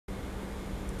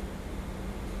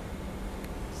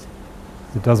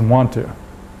It doesn't want to.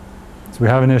 So we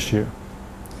have an issue.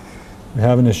 We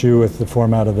have an issue with the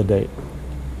format of the date.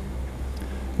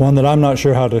 One that I'm not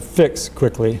sure how to fix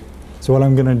quickly. So what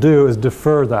I'm going to do is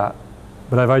defer that.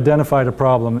 But I've identified a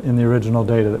problem in the original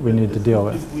data that we need to deal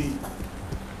with.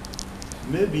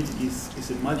 Maybe it's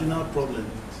a marginal problem.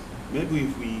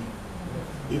 Maybe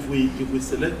if we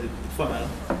select the file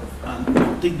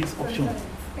and take this option,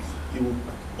 it will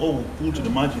all pull to the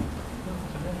margin.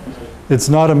 It's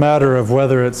not a matter of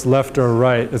whether it's left or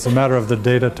right. It's a matter of the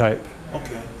data type.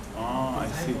 Okay. Ah, I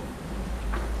see.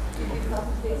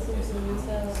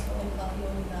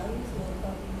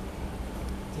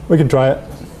 We can try it.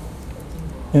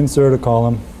 Insert a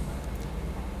column.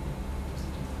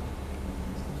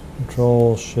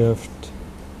 Control Shift.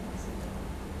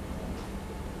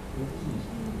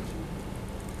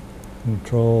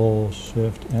 Control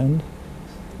Shift End.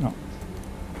 No.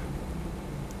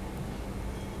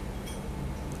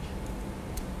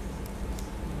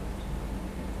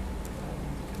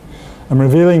 I'm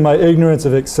revealing my ignorance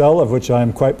of Excel, of which I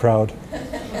am quite proud.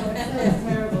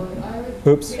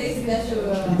 Oops.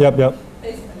 Yep, yep.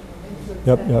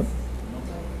 Yep, yep.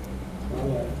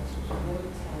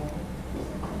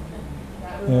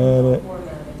 Edit.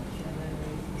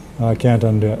 I can't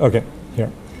undo it. Okay,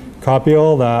 here. Copy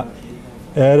all that.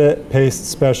 Edit, paste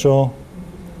special.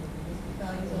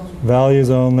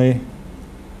 Values only.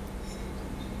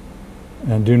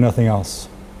 And do nothing else.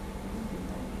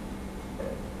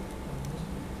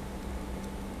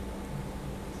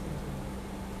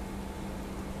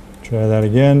 Try that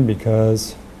again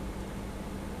because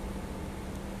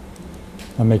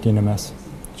I'm making a mess.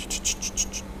 I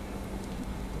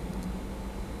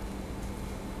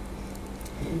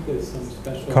think there's some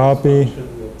special Copy.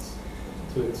 function that's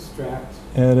to extract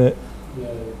Edit.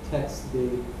 the text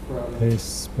date from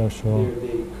Paste special. their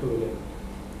date coding.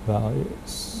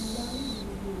 Values.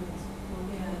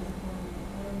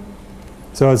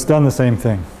 So it's done the same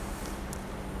thing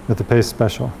with the paste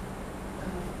special.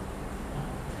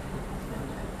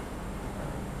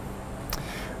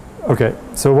 Okay,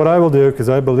 so what I will do, because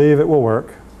I believe it will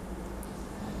work,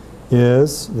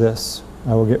 is this.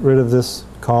 I will get rid of this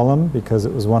column because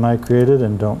it was one I created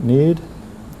and don't need.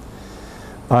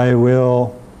 I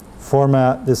will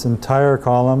format this entire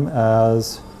column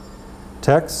as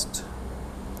text.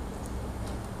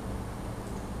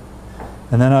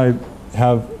 And then I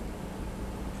have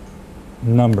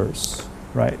numbers,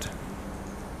 right.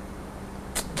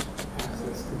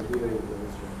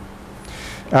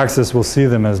 Access will see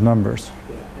them as numbers.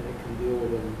 Yeah, and it can deal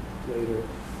with them later.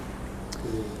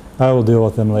 I will deal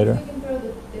with them later. You can throw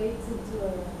the dates into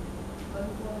a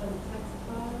unformatted text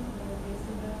file and paste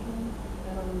them back in.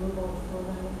 That'll remove all the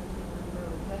formatting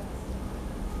and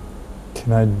text.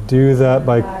 Can I do that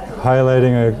by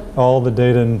highlighting all the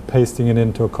data and pasting it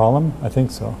into a column? I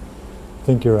think so. I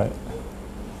think you're right.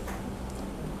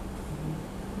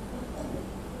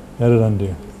 Edit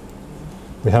undo.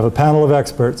 We have a panel of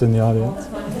experts in the audience.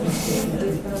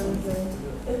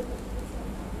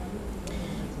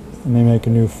 Let me make a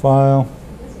new file.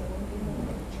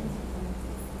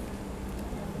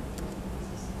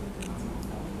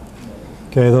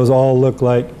 Okay, those all look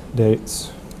like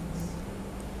dates.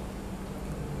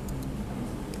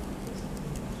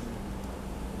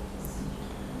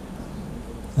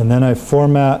 And then I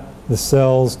format the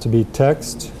cells to be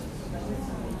text.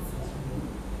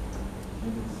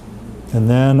 And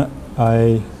then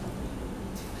I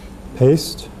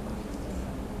paste.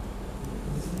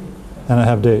 And I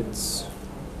have dates.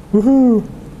 Woohoo!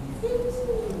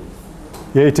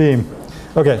 Yay team.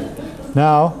 Okay,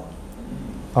 now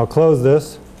I'll close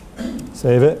this,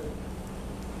 save it.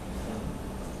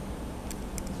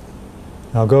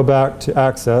 I'll go back to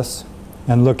Access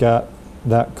and look at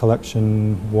that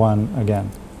collection 1 again.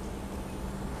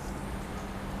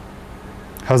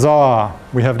 Huzzah!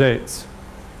 We have dates.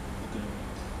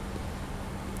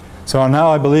 So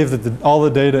now I believe that all the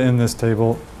data in this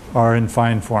table are in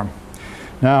fine form.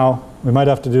 Now, we might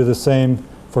have to do the same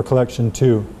for collection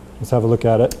 2. Let's have a look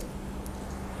at it.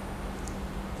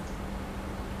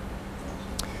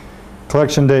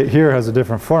 Collection date here has a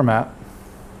different format,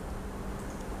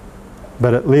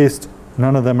 but at least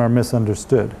none of them are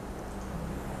misunderstood.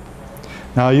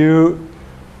 Now, you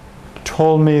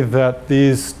told me that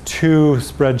these two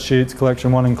spreadsheets,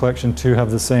 collection 1 and collection 2, have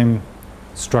the same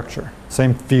structure,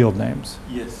 same field names.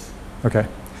 Yes. Okay.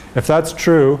 If that's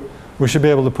true, we should be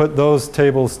able to put those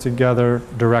tables together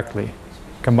directly,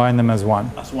 combine them as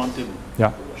one. As one table.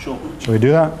 Yeah. Sure. Shall we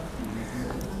do that?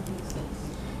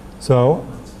 So,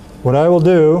 what I will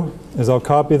do is I'll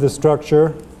copy the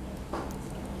structure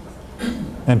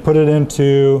and put it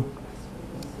into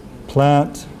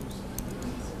plant,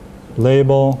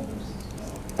 label,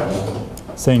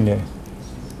 Senge.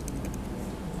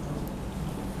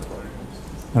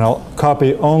 And I'll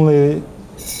copy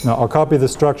I'll copy the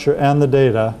structure and the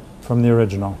data from the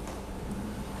original.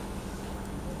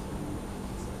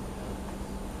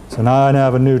 So now I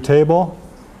have a new table,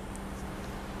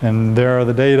 and there are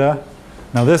the data.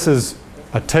 Now this is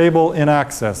a table in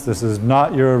Access. This is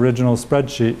not your original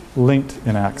spreadsheet linked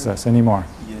in Access anymore.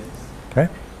 Yes. Okay?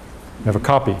 You have a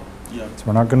copy. Yeah. So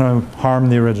we're not going to harm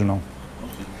the original.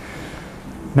 Okay.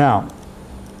 Now,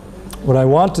 what I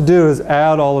want to do is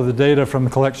add all of the data from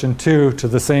collection 2 to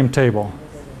the same table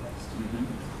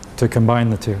to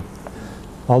combine the two.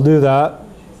 I'll do that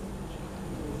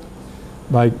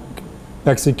by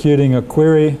executing a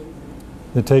query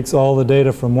that takes all the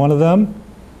data from one of them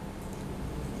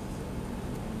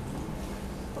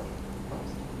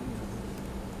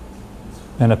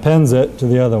and appends it to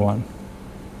the other one.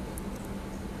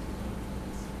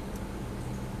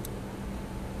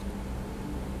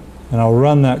 And I'll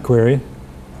run that query.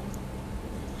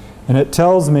 And it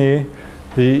tells me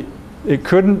it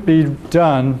couldn't be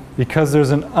done because there's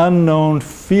an unknown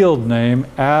field name,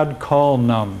 add call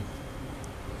num.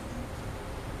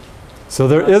 So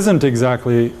there isn't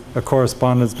exactly a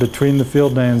correspondence between the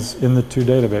field names in the two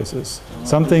databases.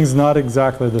 Something's not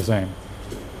exactly the same.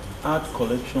 Add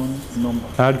collection number.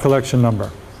 Add collection number.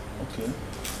 Okay.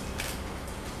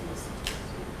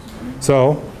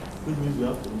 So Which means we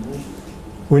have to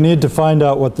move. we need to find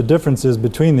out what the difference is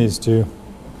between these two.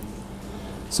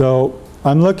 So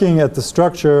I'm looking at the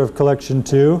structure of collection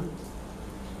 2.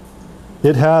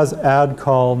 It has add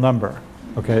call number.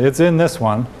 Okay, it's in this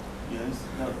one, Yes.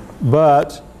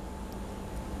 but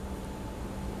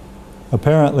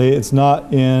apparently it's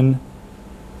not in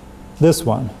this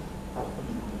one.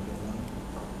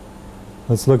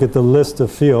 Let's look at the list of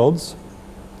fields.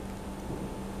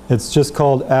 It's just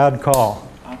called add call.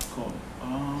 Add call.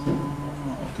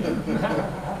 Okay.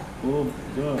 Oh,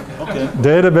 God. Okay.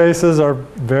 Databases are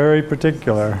very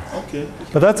particular. Okay.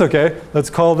 But that's okay. Let's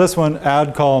call this one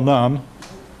add call num,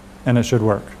 and it should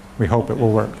work. We hope it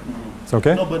will work. It's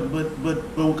okay? No, but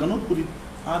we cannot put it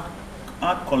add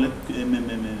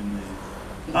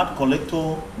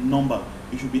collector number.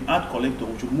 It should be add collector.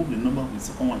 We should move the number to the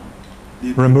second one.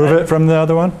 Remove it from the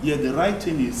other one? Yeah, the right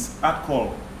thing is add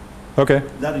call. Okay.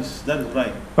 That is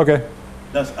right. Okay.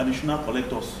 That's additional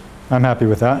collectors. I'm happy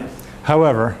with that. Yes.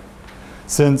 However,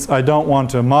 since I don't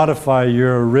want to modify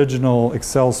your original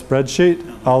Excel spreadsheet,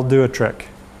 I'll do a trick.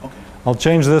 Okay. I'll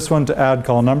change this one to add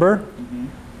call number.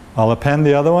 I'll append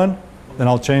the other one, then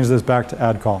I'll change this back to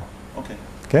add call. Okay.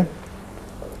 Okay?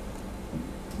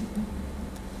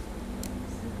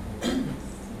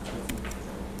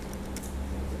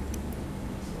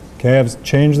 Okay, I've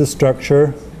changed the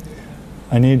structure.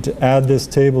 I need to add this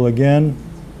table again.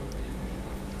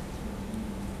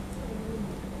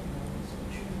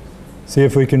 See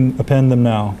if we can append them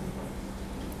now.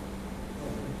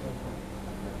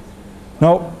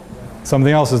 Nope,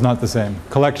 something else is not the same.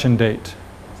 Collection date.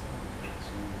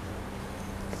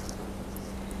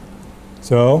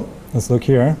 So, let's look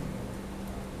here.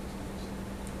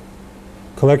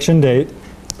 Collection date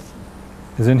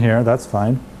is in here, that's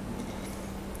fine.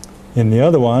 In the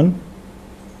other one,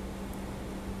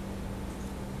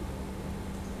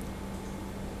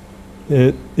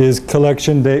 it is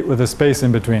collection date with a space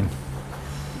in between.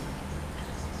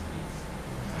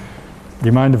 Do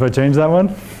you mind if I change that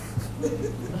one?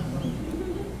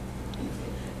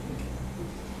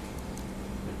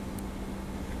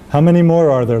 How many more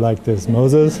are there like this,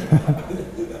 Moses?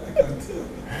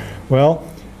 Well,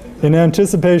 in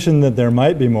anticipation that there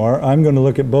might be more, I'm going to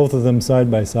look at both of them side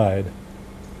by side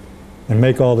and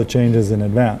make all the changes in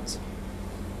advance.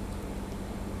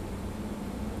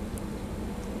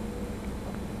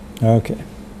 Okay.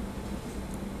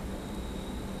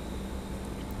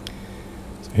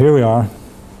 So here we are.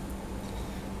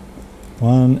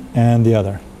 One and the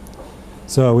other.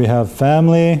 So we have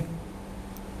family,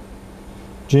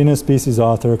 genus, species,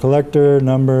 author, collector,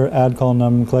 number, add call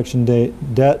num, collection date,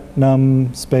 det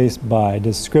num, space by,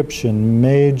 description,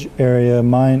 mage area,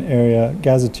 mine area,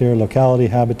 gazetteer, locality,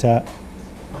 habitat.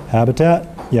 Habitat?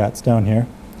 Yeah, it's down here.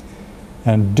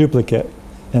 And duplicate.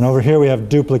 And over here we have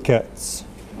duplicates.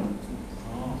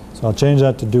 So I'll change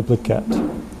that to duplicate.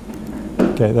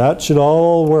 Okay, that should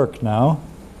all work now.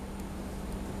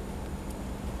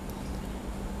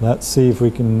 Let's see if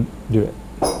we can do it.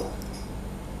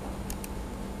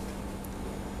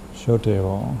 Show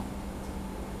table.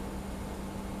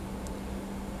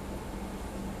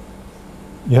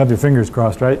 You have your fingers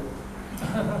crossed, right?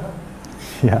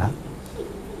 Yeah,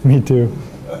 me too.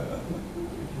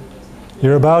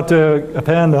 You're about to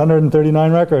append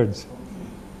 139 records.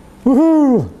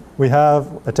 Woohoo! We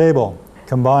have a table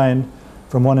combined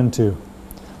from 1 and 2.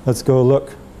 Let's go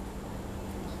look.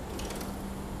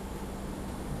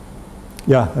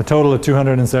 Yeah, a total of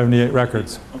 278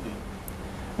 records. Okay.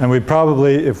 And we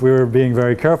probably, if we were being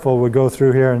very careful, would go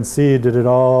through here and see, did it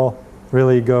all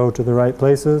really go to the right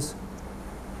places?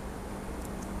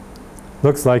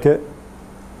 Looks like it,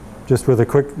 just with a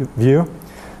quick view.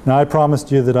 Now I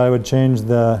promised you that I would change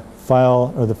the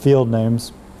file or the field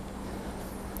names.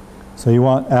 So you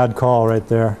want add call right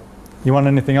there. You want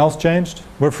anything else changed?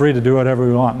 We're free to do whatever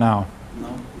we want now.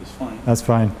 No, it's fine. That's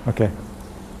fine, okay.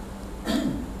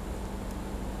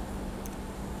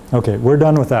 Okay, we're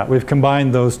done with that. We've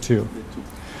combined those two. The two.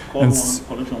 Call And one,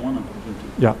 collection 1 and collection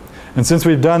 2. Yeah, and since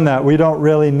we've done that, we don't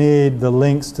really need the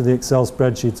links to the Excel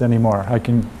spreadsheets anymore. I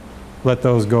can let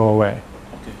those go away.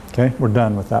 Okay. Okay, we're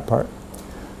done with that part.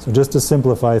 So just to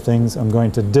simplify things, I'm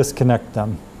going to disconnect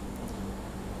them.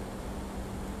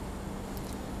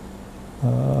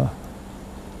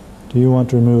 Do you want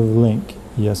to remove link?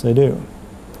 Yes, I do.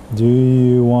 Do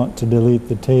you want to delete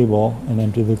the table and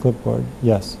empty the clipboard?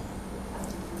 Yes.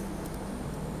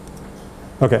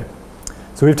 Okay,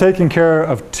 so we've taken care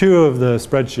of 2 of the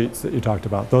spreadsheets that you talked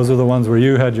about. Those are the ones where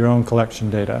you had your own collection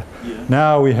data. Yeah.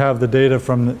 Now we have the data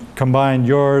from combined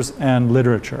yours and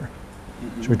literature.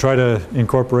 Mm-hmm. Should we try to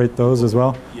incorporate those as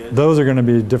well? Yes. Those are going to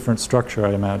be different structure,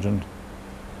 I imagine,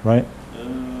 right?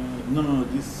 No,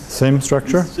 this... Same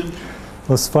structure? This same,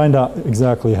 Let's find out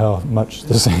exactly how much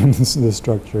the same the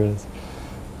structure is.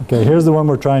 Okay, here's the one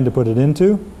we're trying to put it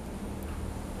into,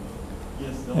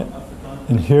 yes, the one African.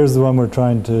 and here's the one we're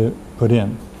trying to put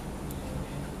in.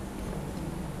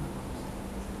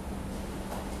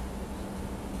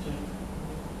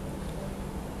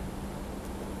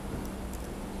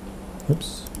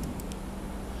 Oops.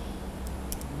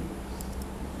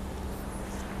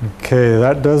 Okay,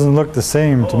 that doesn't look the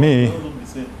same to me. No, not the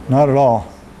same. Not at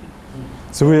all.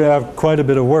 So we have quite a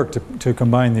bit of work to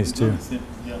combine these It's two. not the same,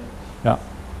 yeah. Yeah.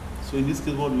 So in this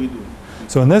case, what do we do?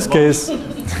 So in this case,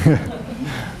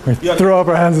 we throw up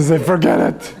our hands and say, forget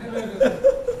it.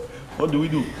 What do we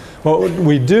do? What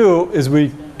we do is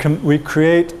we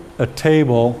create a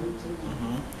table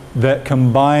that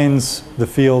combines the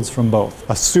fields from both,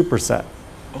 a superset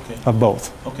Okay. of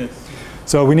both. Okay.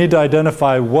 So we need to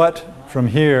identify what from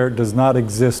here does not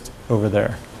exist over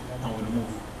there, And we remove.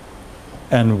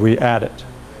 and we add it.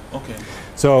 Okay.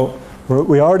 So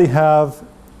we already have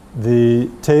the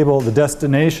table, the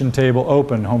destination table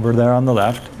open over there on the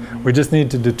left. We just need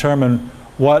to determine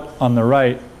what on the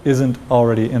right isn't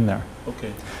already in there.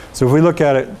 Okay. So if we look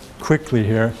at it quickly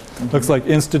here, looks like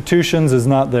institutions is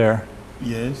not there,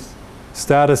 Yes.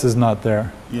 status is not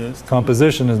there, Yes.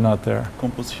 composition is not there.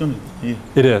 Composition is here.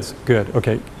 It is, good,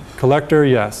 okay. Collector,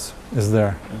 yes, is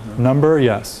there. Number,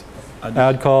 yes.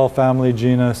 Add call, family,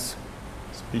 genus,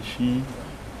 Species.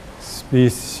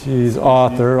 species,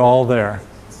 author, all there.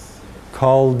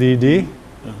 Call DD,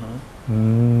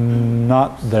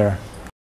 not there.